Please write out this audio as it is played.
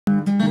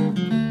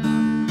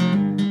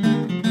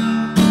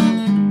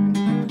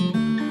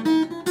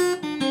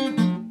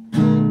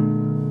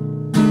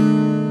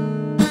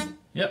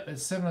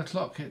it's 7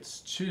 o'clock.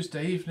 It's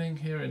Tuesday evening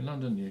here in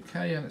London, UK,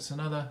 and it's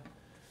another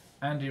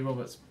Andy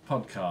Roberts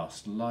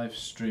podcast, live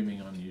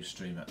streaming on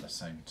Ustream at the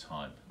same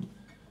time.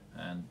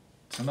 And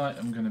tonight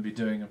I'm going to be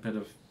doing a bit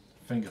of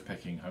finger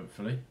picking,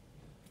 hopefully.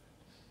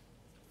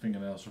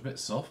 Fingernails are a bit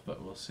soft,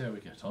 but we'll see how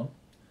we get on.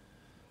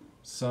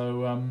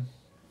 So,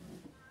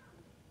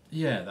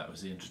 yeah, that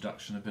was the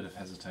introduction, a bit of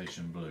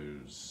Hesitation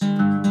Blues.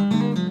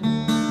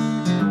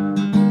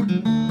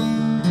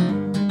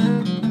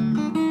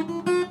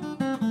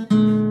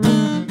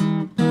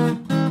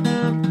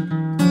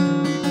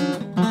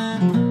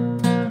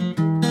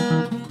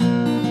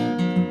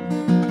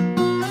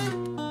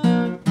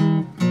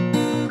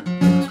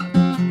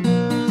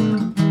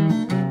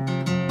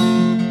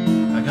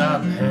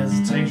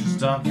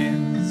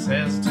 Stockings,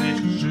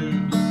 hesitation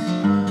shoes.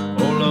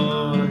 Oh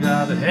Lord, I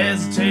got the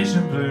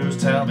hesitation blues.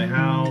 Tell me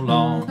how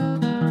long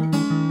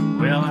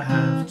will I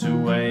have to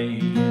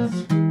wait?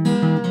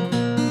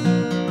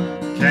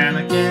 Can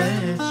I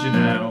get you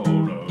now? Oh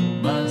no,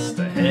 must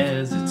I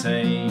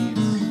hesitate?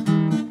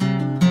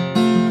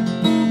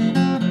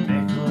 A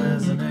nickel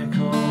is a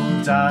nickel,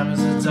 a dime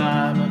is a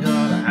dime. I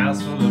got a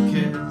house full of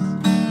kids,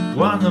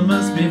 one that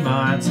must be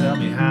mine. Tell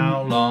me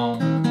how long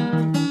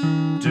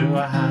do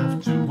I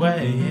have to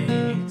wait?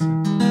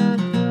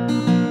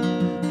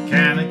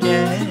 Can I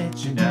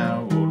get you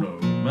now? Oh no,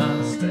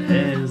 must I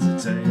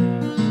hesitate?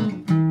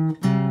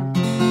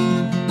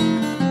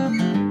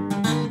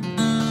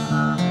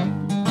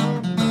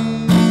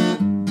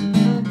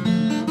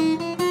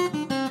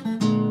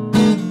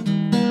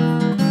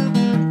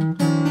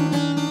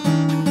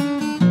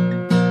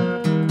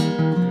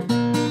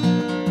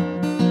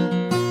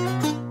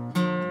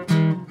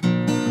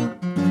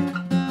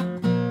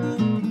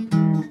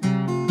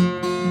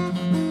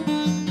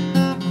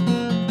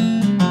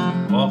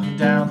 Walking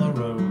down the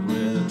road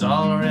with a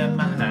dollar in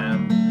my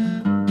hand,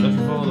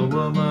 looking for the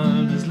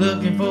woman who's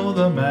looking for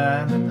the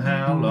man. And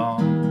how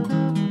long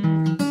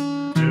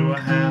do I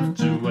have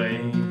to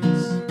wait?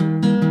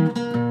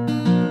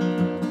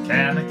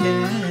 Can I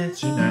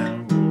get you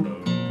now? Oh no,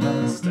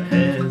 must I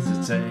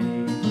hesitate?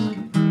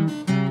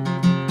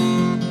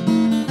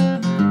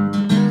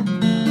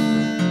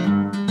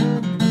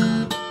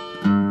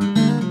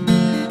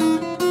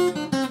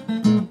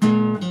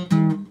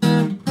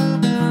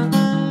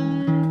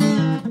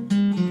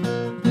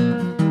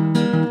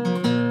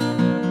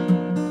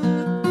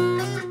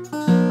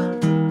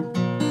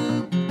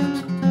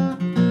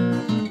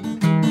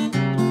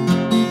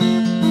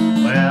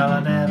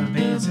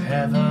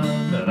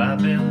 But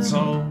I've been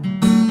told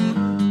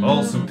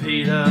old St.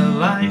 Peter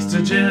likes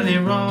to jelly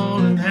roll.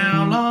 And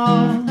how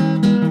long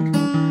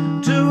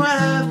do I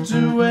have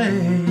to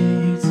wait?